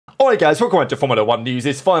Alright guys, welcome back to Formula 1 news.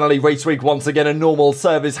 It's finally race week once again and normal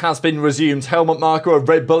service has been resumed. Helmut Marko of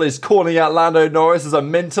Red Bull is calling out Lando Norris as a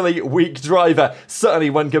mentally weak driver,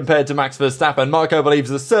 certainly when compared to Max Verstappen. Marko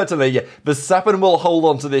believes that certainly Verstappen will hold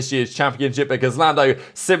on to this year's championship because Lando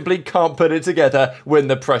simply can't put it together when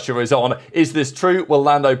the pressure is on. Is this true? Will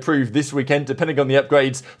Lando prove this weekend, depending on the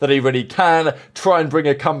upgrades, that he really can try and bring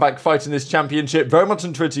a comeback fight in this championship? Very much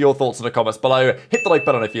intrigued to your thoughts in the comments below. Hit the like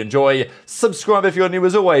button if you enjoy. Subscribe if you're new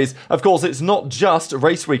as always. Of course, it's not just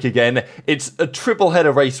race week again, it's a triple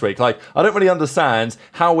header race week. Like, I don't really understand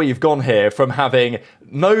how we've gone here from having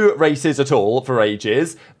no races at all for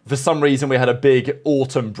ages. For some reason, we had a big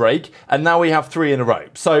autumn break, and now we have 3 in a row.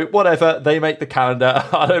 So, whatever, they make the calendar.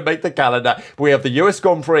 I don't make the calendar. We have the US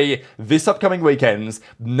Grand Prix this upcoming weekends,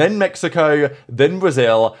 then Mexico, then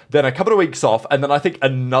Brazil, then a couple of weeks off, and then I think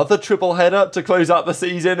another triple header to close out the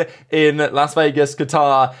season in Las Vegas,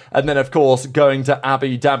 Qatar, and then, of course, going to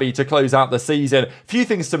Abu Dhabi to close out the season. Few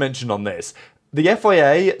things to mention on this. The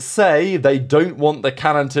FIA say they don't want the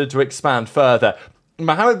calendar to expand further.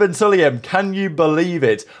 Mohammed bin Sulayem, can you believe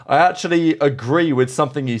it? I actually agree with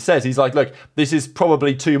something he says. He's like, look, this is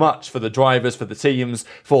probably too much for the drivers, for the teams,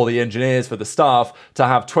 for the engineers, for the staff to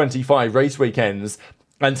have 25 race weekends.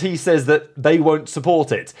 And he says that they won't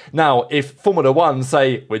support it. Now, if Formula 1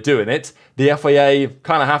 say, we're doing it, the FIA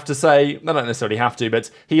kind of have to say, they don't necessarily have to,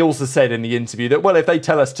 but he also said in the interview that, well, if they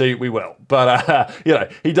tell us to, we will. But, you know,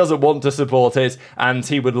 he doesn't want to support it, and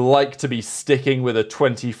he would like to be sticking with a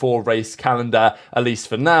 24-race calendar, at least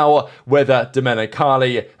for now. Whether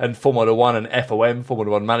Domenicali and Formula 1 and FOM,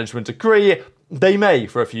 Formula 1 management, agree, they may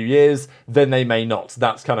for a few years, then they may not.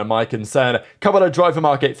 That's kind of my concern. Couple of driver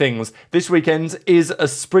market things. This weekend is a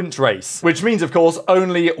sprint race, which means, of course,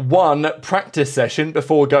 only one practice session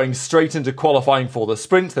before going straight into qualifying for the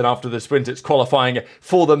sprint. Then after the sprint, it's qualifying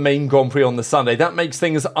for the main Grand Prix on the Sunday. That makes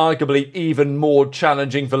things arguably even more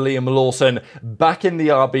challenging for Liam Lawson. Back in the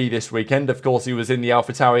RB this weekend. Of course, he was in the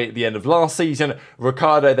AlphaTauri at the end of last season.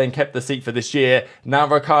 Ricciardo then kept the seat for this year. Now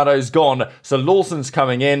Ricciardo's gone, so Lawson's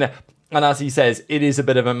coming in. And as he says, it is a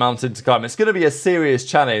bit of a mountain to climb. It's going to be a serious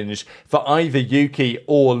challenge for either Yuki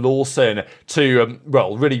or Lawson to,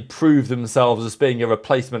 well, really prove themselves as being a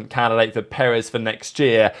replacement candidate for Perez for next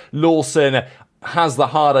year. Lawson has the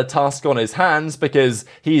harder task on his hands because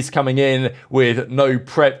he's coming in with no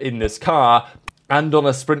prep in this car and on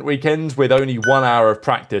a sprint weekend with only 1 hour of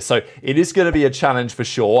practice. So it is going to be a challenge for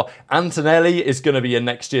sure. Antonelli is going to be in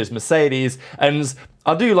next year's Mercedes, and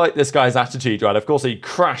I do like this guy's attitude, right? Of course, he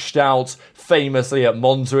crashed out famously at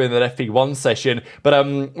Monza in that FP1 session, but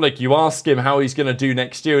like, you ask him how he's going to do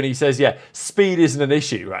next year, and he says, yeah, speed isn't an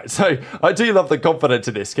issue, right? So I do love the confidence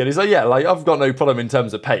of this kid. He's like, yeah, like, I've got no problem in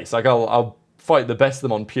terms of pace. Like, I'll fight the best of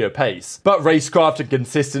them on pure pace. But racecraft and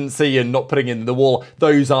consistency and not putting in the wall,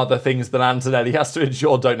 those are the things that Antonelli has to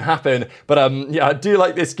ensure don't happen. But yeah, I do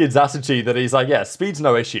like this kid's attitude that he's like, yeah, speed's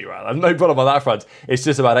no issue, right? I have no problem on that front. It's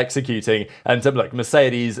just about executing. And like,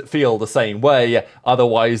 Mercedes feel the same way.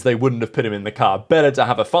 Otherwise, they wouldn't have put him in the car. Better to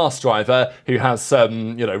have a fast driver who has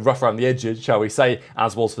some, you know, rough around the edges, shall we say,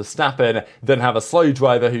 as was Verstappen, than have a slow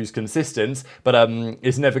driver who's consistent, but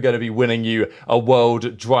is never going to be winning you a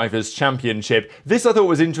World Drivers' Championship. This I thought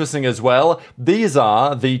was interesting as well. These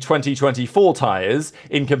are the 2024 tyres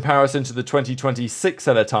in comparison to the 2026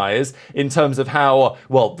 set of tyres in terms of how,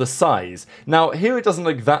 well, the size. Now, here it doesn't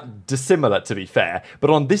look that dissimilar, to be fair, but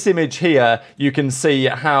on this image here, you can see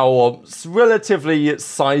how relatively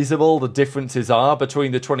sizable the differences are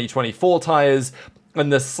between the 2024 tyres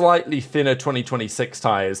and the slightly thinner 2026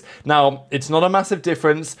 tyres. Now, it's not a massive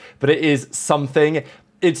difference, but it is something.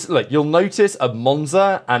 It's like, you'll notice at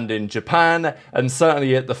Monza and in Japan, and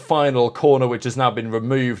certainly at the final corner, which has now been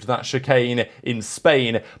removed, that chicane in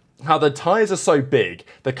Spain, how the tyres are so big,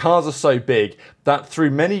 the cars are so big, that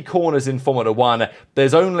through many corners in Formula 1,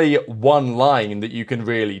 there's only one line that you can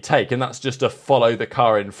really take, and that's just to follow the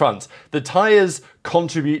car in front. The tyres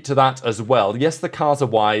contribute to that as well. Yes, the cars are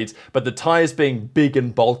wide, but the tyres being big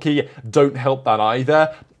and bulky don't help that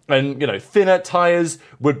either. And, you know, thinner tyres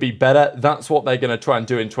would be better. That's what they're going to try and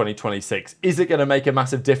do in 2026. Is it going to make a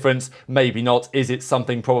massive difference? Maybe not. Is it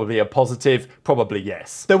something probably a positive? Probably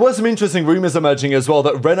yes. There were some interesting rumours emerging as well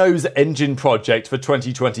that Renault's engine project for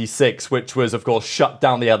 2026, which was, of course, shut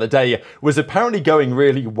down the other day, was apparently going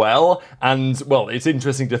really well. And, well, it's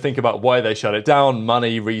interesting to think about why they shut it down.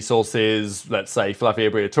 Money, resources, let's say Flavio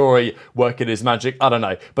Briatore working his magic. I don't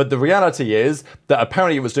know. But the reality is that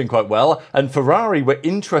apparently it was doing quite well. And Ferrari were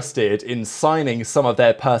interested in signing some of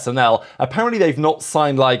their personnel. Apparently they've not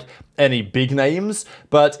signed like any big names,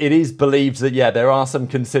 but it is believed that, yeah, there are some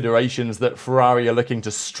considerations that Ferrari are looking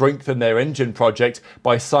to strengthen their engine project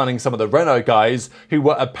by signing some of the Renault guys who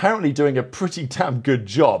were apparently doing a pretty damn good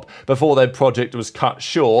job before their project was cut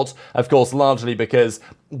short, of course, largely because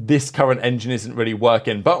this current engine isn't really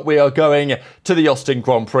working. But we are going to the Austin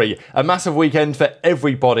Grand Prix. A massive weekend for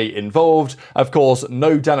everybody involved. Of course,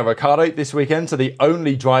 no Daniel Ricciardo this weekend, so the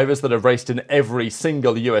only drivers that have raced in every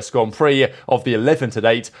single US Grand Prix of the 11 to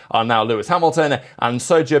date are now Lewis Hamilton and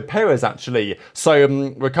Sergio Perez, actually.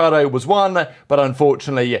 So Ricciardo was one, but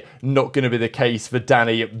unfortunately not going to be the case for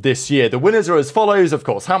Danny this year. The winners are as follows, of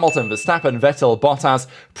course, Hamilton, Verstappen, Vettel, Bottas,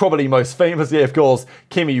 probably most famously, of course,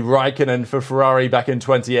 Kimi Räikkönen for Ferrari back in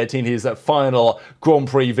 2018, his final Grand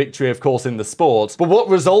Prix victory, of course, in the sport. But what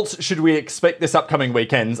results should we expect this upcoming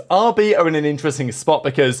weekend? RB are in an interesting spot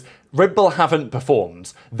because Red Bull haven't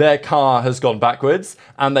performed. Their car has gone backwards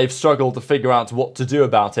and they've struggled to figure out what to do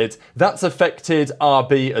about it. That's affected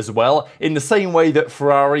RB as well, in the same way that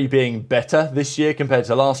Ferrari being better this year compared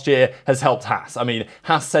to last year has helped Haas. I mean,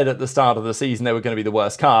 Haas said at the start of the season they were going to be the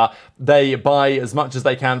worst car. They buy as much as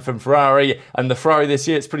they can from Ferrari, and the Ferrari this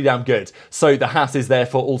year is pretty damn good. So the Haas is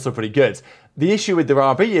therefore also pretty good. The issue with the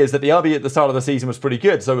RB is that the RB at the start of the season was pretty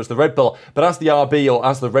good, so was the Red Bull. But as the RB, or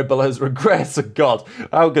as the Red Bull has regressed, God,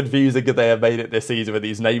 how confusing could they have made it this season with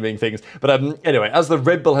these naming things? But anyway, as the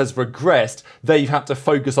Red Bull has regressed, they've had to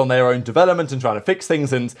focus on their own development and trying to fix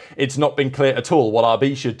things, and it's not been clear at all what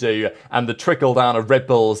RB should do. And the trickle down of Red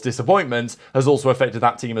Bull's disappointment has also affected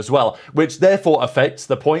that team as well, which therefore affects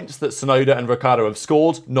the points that Tsunoda and Ricciardo have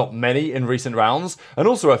scored, not many in recent rounds, and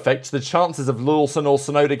also affects the chances of Lawson or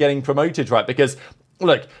Tsunoda getting promoted, right? Because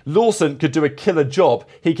look, Lawson could do a killer job.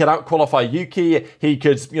 He could outqualify Yuki. He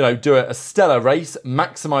could, do a stellar race,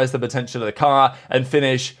 maximize the potential of the car, and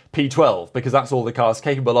finish P12, because that's all the car's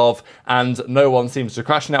capable of, and no one seems to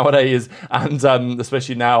crash nowadays, and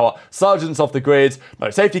especially now, Sargent's off the grid, no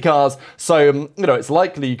safety cars, so, it's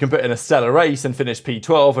likely you can put in a stellar race and finish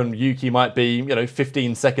P12, and Yuki might be,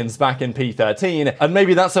 15 seconds back in P13, and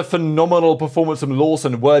maybe that's a phenomenal performance from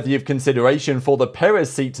Lawson worthy of consideration for the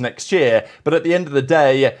Perez seat next year, but at the end of the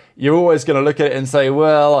day, you're always going to look at it and say,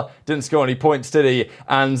 well, didn't score any points, did he?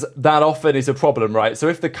 And that often is a problem, right? So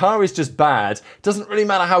if the car is just bad, it doesn't really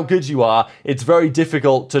matter how good you are, it's very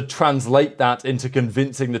difficult to translate that into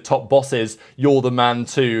convincing the top bosses you're the man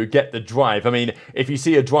to get the drive. I mean, if you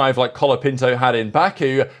see a drive like Colapinto had in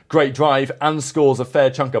Baku, great drive and scores a fair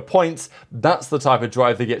chunk of points, that's the type of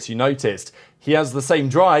drive that gets you noticed. He has the same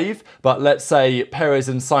drive, but let's say Perez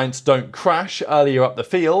and Sainz don't crash earlier up the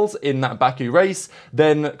field in that Baku race,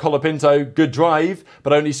 then Colapinto, good drive,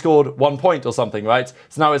 but only scored 1 point or something, right?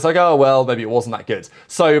 So now it's like, oh, well, maybe it wasn't that good.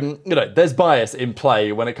 So, there's bias in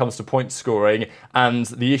play when it comes to point scoring, and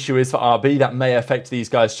the issue is for RB, that may affect these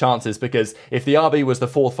guys' chances, because if the RB was the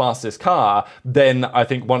fourth fastest car, then I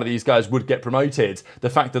think one of these guys would get promoted. The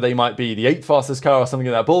fact that they might be the 8th fastest car or something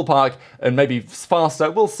in that ballpark, and maybe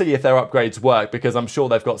faster, we'll see if their upgrades work, because I'm sure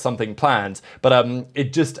they've got something planned, but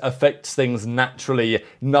it just affects things naturally.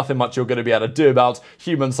 Nothing much you're going to be able to do about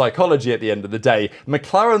human psychology at the end of the day.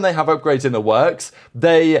 McLaren, they have upgrades in the works.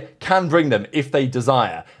 They can bring them if they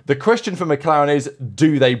desire. The question for McLaren is,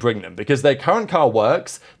 do they bring them? Because their current car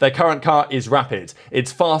works, their current car is rapid.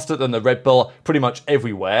 It's faster than the Red Bull pretty much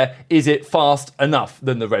everywhere. Is it fast enough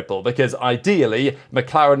than the Red Bull? Because ideally,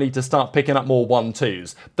 McLaren need to start picking up more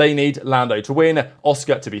 1-2s. They need Lando to win,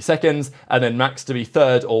 Oscar to be second, and then Max to be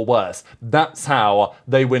third or worse. That's how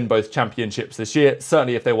they win both championships this year,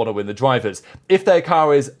 certainly if they want to win the drivers. If their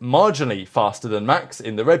car is marginally faster than Max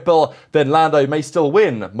in the Red Bull, then Lando may still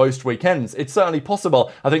win most weekends. It's certainly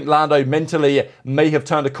possible. I think Lando mentally may have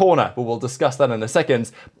turned a corner, but we'll discuss that in a second.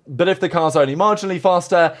 But if the car's only marginally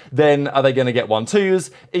faster, then are they going to get 1-2s?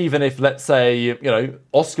 Even if, let's say,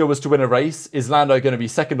 Oscar was to win a race, is Lando going to be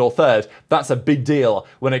second or third? That's a big deal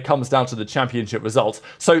when it comes down to the championship results.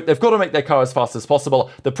 So they've got to make their car as fast as possible.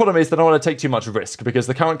 The problem is they don't want to take too much risk because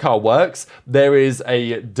the current car works. There is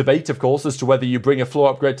a debate, of course, as to whether you bring a floor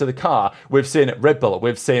upgrade to the car. We've seen Red Bull,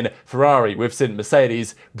 we've seen Ferrari, we've seen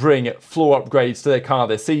Mercedes bring floor upgrades to their car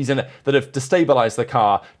this season that have destabilized the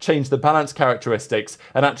car, changed the balance characteristics,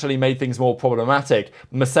 and actually made things more problematic.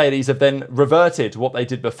 Mercedes have then reverted what they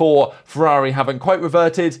did before. Ferrari haven't quite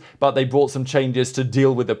reverted, but they brought some changes to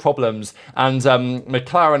deal with the problems. And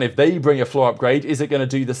McLaren, if they bring a floor upgrade, is it going to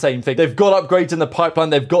do the same thing? They've got upgrades in the pipeline,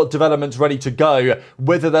 they've got developments ready to go.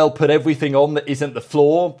 Whether they'll put everything on that isn't the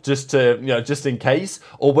floor, just in case,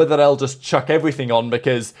 or whether they'll just chuck everything on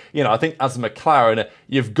because, I think as McLaren,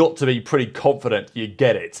 you've got to be pretty confident you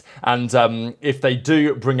get it. And if they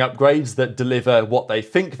do bring upgrades that deliver what they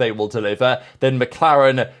think they will deliver, then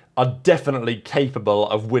McLaren are definitely capable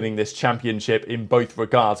of winning this championship in both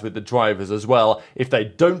regards with the drivers as well. If they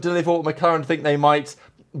don't deliver what McLaren think they might,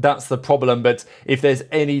 that's the problem. But if there's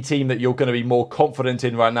any team that you're going to be more confident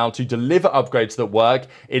in right now to deliver upgrades that work,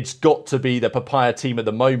 it's got to be the Papaya team at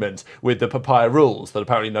the moment with the Papaya rules that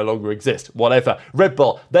apparently no longer exist. Whatever. Red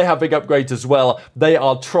Bull, they have big upgrades as well. They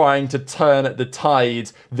are trying to turn the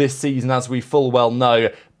tide this season, as we full well know.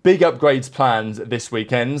 Big upgrades planned this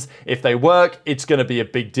weekend. If they work, it's going to be a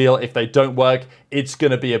big deal. If they don't work, it's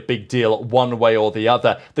going to be a big deal one way or the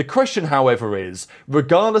other. The question, however, is,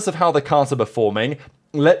 regardless of how the cars are performing,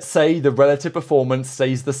 let's say the relative performance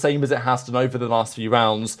stays the same as it has done over the last few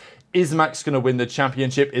rounds. Is Max going to win the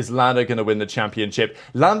championship? Is Lando going to win the championship?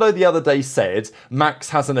 Lando the other day said Max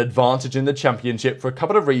has an advantage in the championship for a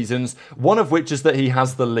couple of reasons, one of which is that he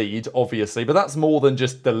has the lead, obviously, but that's more than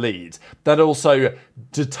just the lead. That also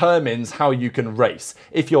determines how you can race.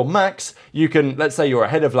 If you're Max, you can, let's say you're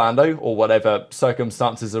ahead of Lando, or whatever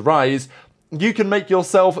circumstances arise, you can make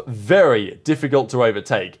yourself very difficult to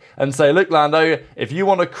overtake and say, look, Lando, if you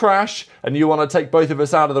want to crash and you want to take both of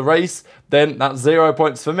us out of the race, then that's 0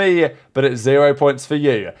 points for me, but it's 0 points for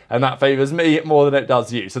you. And that favours me more than it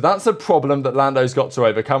does you. So that's a problem that Lando's got to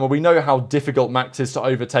overcome. And we know how difficult Max is to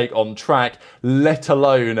overtake on track, let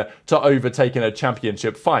alone to overtake in a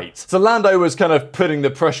championship fight. So Lando was kind of putting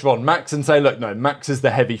the pressure on Max and saying, look, no, Max is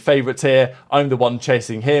the heavy favourite here. I'm the one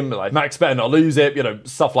chasing him. Like, Max better not lose it, you know,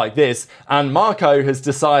 stuff like this. And Marko has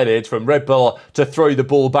decided from Red Bull to throw the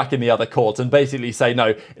ball back in the other court and basically say,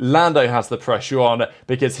 no, Lando has the pressure on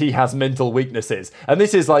because he has mental weaknesses. And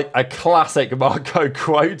this is like a classic Marko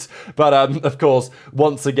quote, but of course,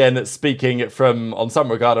 once again, speaking from, on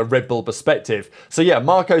some regard, a Red Bull perspective. So yeah,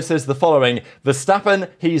 Marko says the following: Verstappen,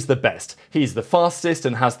 he's the best. He's the fastest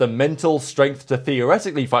and has the mental strength to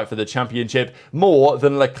theoretically fight for the championship more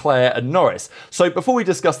than Leclerc and Norris. So before we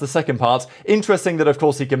discuss the second part, interesting that of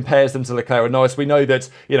course he compares them to Leclerc and Norris. We know that,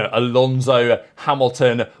 you know, Alonso,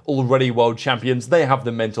 Hamilton, already world champions, they have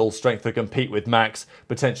the mental strength to compete with Max,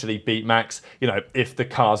 potentially beat Max, you know, if the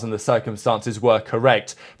cars and the circumstances were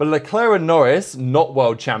correct. But Leclerc and Norris, not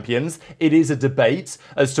world champions, it is a debate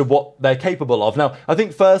as to what they're capable of. Now, I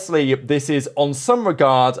think firstly, this is on some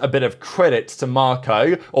regard a bit of credit to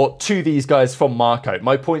Marko, or to these guys from Marko.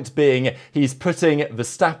 My point being, he's putting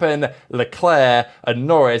Verstappen, Leclerc and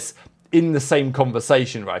Norris in the same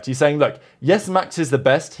conversation, right? He's saying, look, yes, Max is the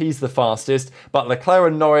best, he's the fastest, but Leclerc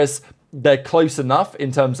and Norris, they're close enough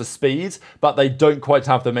in terms of speed, but they don't quite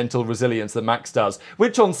have the mental resilience that Max does,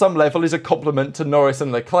 which on some level is a compliment to Norris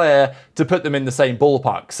and Leclerc to put them in the same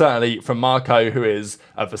ballpark. Certainly from Marko, who is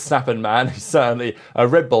a Verstappen man, he's certainly a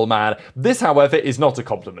Red Bull man. This, however, is not a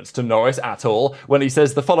compliment to Norris at all when he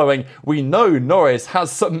says the following: we know Norris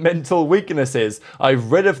has some mental weaknesses.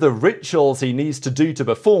 I've read of the rituals he needs to do to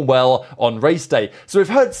perform well on race day. So we've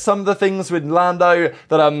heard some of the things with Lando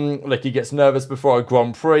that, like, he gets nervous before a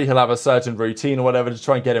Grand Prix, he'll have a certain routine or whatever to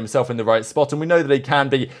try and get himself in the right spot, and we know that he can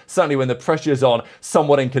be, certainly when the pressure's on,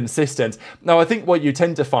 somewhat inconsistent. Now, I think what you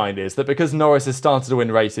tend to find is that because Norris has started to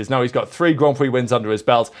win races, now he's got 3 Grand Prix wins under his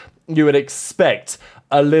belt, you would expect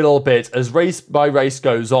a little bit, as race by race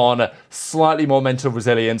goes on, slightly more mental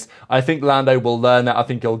resilience. I think Lando will learn that. I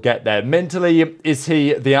think he'll get there. Mentally, is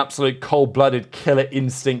he the absolute cold-blooded killer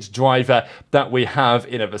instinct driver that we have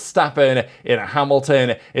in a Verstappen, in a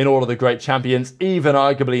Hamilton, in all of the great champions, even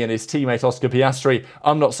arguably in his teammate Oscar Piastri?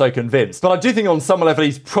 I'm not so convinced. But I do think on some level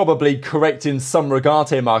he's probably correct in some regard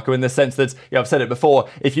here, Marko, in the sense that, yeah, I've said it before,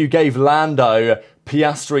 if you gave Lando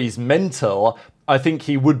Piastri's mental, I think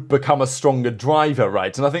he would become a stronger driver,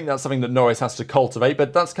 right? And I think that's something that Norris has to cultivate,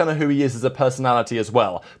 but that's kind of who he is as a personality as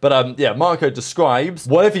well. But yeah, Marko describes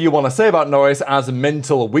whatever you want to say about Norris as a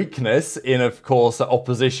mental weakness in, of course,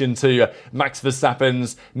 opposition to Max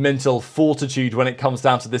Verstappen's mental fortitude when it comes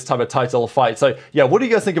down to this type of title fight. So yeah, what do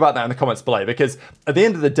you guys think about that in the comments below? Because at the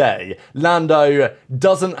end of the day, Lando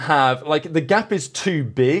doesn't have, like, the gap is too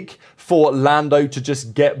big for Lando to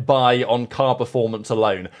just get by on car performance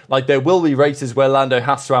alone. Like, there will be races where Lando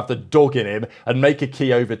has to have the dog in him and make a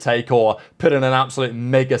key overtake or put in an absolute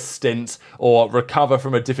mega stint or recover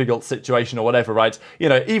from a difficult situation or whatever, right? You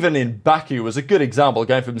know, even in Baku was a good example,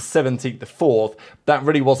 going from 17th to 4th. That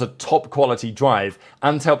really was a top quality drive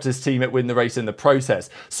and helped his team win the race in the process.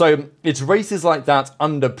 So it's races like that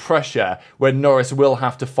under pressure where Norris will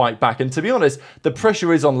have to fight back. And to be honest, the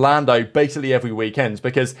pressure is on Lando basically every weekend,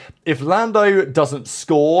 because if Lando doesn't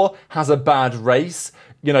score, has a bad race,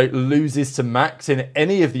 you know, loses to Max in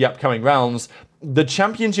any of the upcoming rounds, the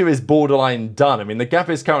championship is borderline done. I mean, the gap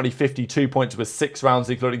is currently 52 points with 6 rounds,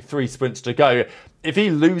 including 3 sprints to go. If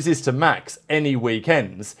he loses to Max any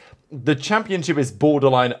weekends, the championship is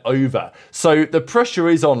borderline over. So the pressure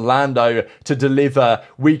is on Lando to deliver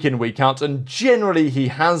week in, week out, and generally he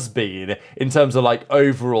has been in terms of like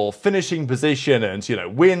overall finishing position and, you know,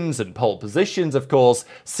 wins and pole positions, of course,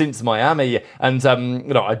 since Miami. And,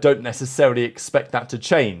 you know, I don't necessarily expect that to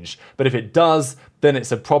change. But if it does, then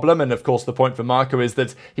it's a problem. And of course, the point for Marko is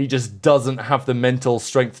that he just doesn't have the mental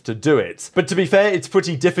strength to do it. But to be fair, it's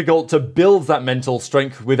pretty difficult to build that mental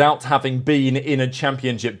strength without having been in a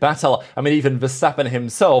championship battle. I mean, even Verstappen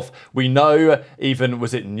himself, we know, even,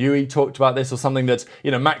 was it Newey talked about this or something, that,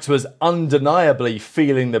 you know, Max was undeniably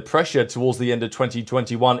feeling the pressure towards the end of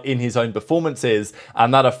 2021 in his own performances.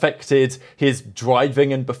 And that affected his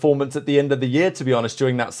driving and performance at the end of the year, to be honest,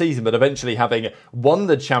 during that season. But eventually, having won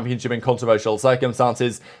the championship in controversial circumstances,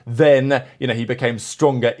 then, you know, he became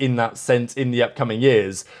stronger in that sense in the upcoming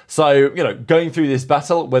years. So, you know, going through this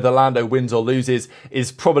battle, whether Lando wins or loses,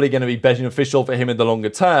 is probably going to be beneficial for him in the longer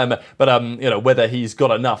term. But, you know, whether he's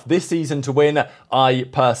got enough this season to win, I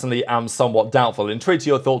personally am somewhat doubtful. Intrigued to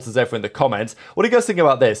your thoughts as ever in the comments. What do you guys think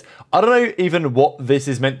about this? I don't know even what this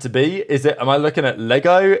is meant to be. Is it, am I looking at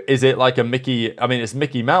Lego? Is it like a Mickey, I mean, it's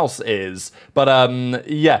Mickey Mouse is, but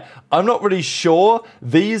yeah, I'm not really sure.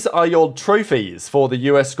 These are your trophies for the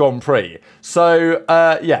US Grand Prix. So,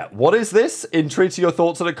 yeah, what is this? Intrigued to your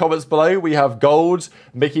thoughts in the comments below. We have gold,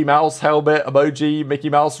 Mickey Mouse helmet, emoji, Mickey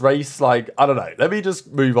Mouse race, like, I don't know. Let me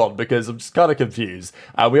just move on because I'm just kind of confused.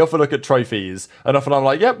 We often look at trophies and often I'm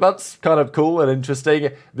like, yep, that's kind of cool and interesting.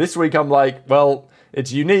 This week I'm like, well,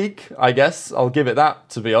 it's unique, I guess. I'll give it that,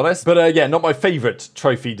 to be honest. But yeah, not my favourite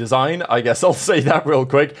trophy design. I guess I'll say that real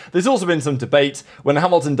quick. There's also been some debate. When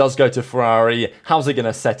Hamilton does go to Ferrari, how's it going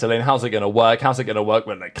to settle in? How's it going to work? How's it going to work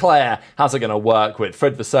with Leclerc? How's it going to work with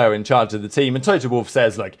Fred Vasseur in charge of the team? And Toto Wolff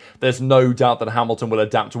says, like, there's no doubt that Hamilton will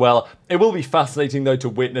adapt well. It will be fascinating, though, to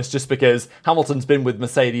witness, just because Hamilton's been with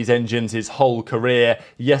Mercedes engines his whole career.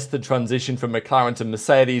 Yes, the transition from McLaren to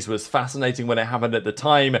Mercedes was fascinating when it happened at the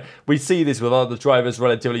time. We see this with other drivers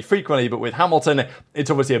relatively frequently, but with Hamilton,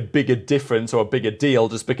 it's obviously a bigger difference or a bigger deal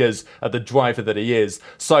just because of the driver that he is.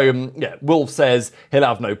 So, yeah, Wolff says he'll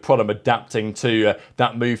have no problem adapting to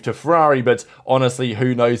that move to Ferrari, but honestly,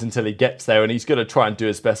 who knows until he gets there, and he's going to try and do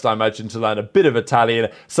his best, I imagine, to learn a bit of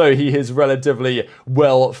Italian, so he is relatively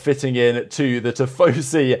well fitting in to the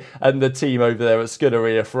Tifosi and the team over there at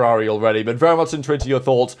Scuderia Ferrari already. But very much intrigued to your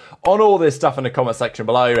thoughts on all this stuff in the comment section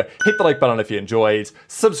below. Hit the like button if you enjoyed,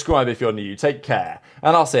 subscribe if you're new, take care,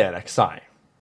 and I'll see you next time.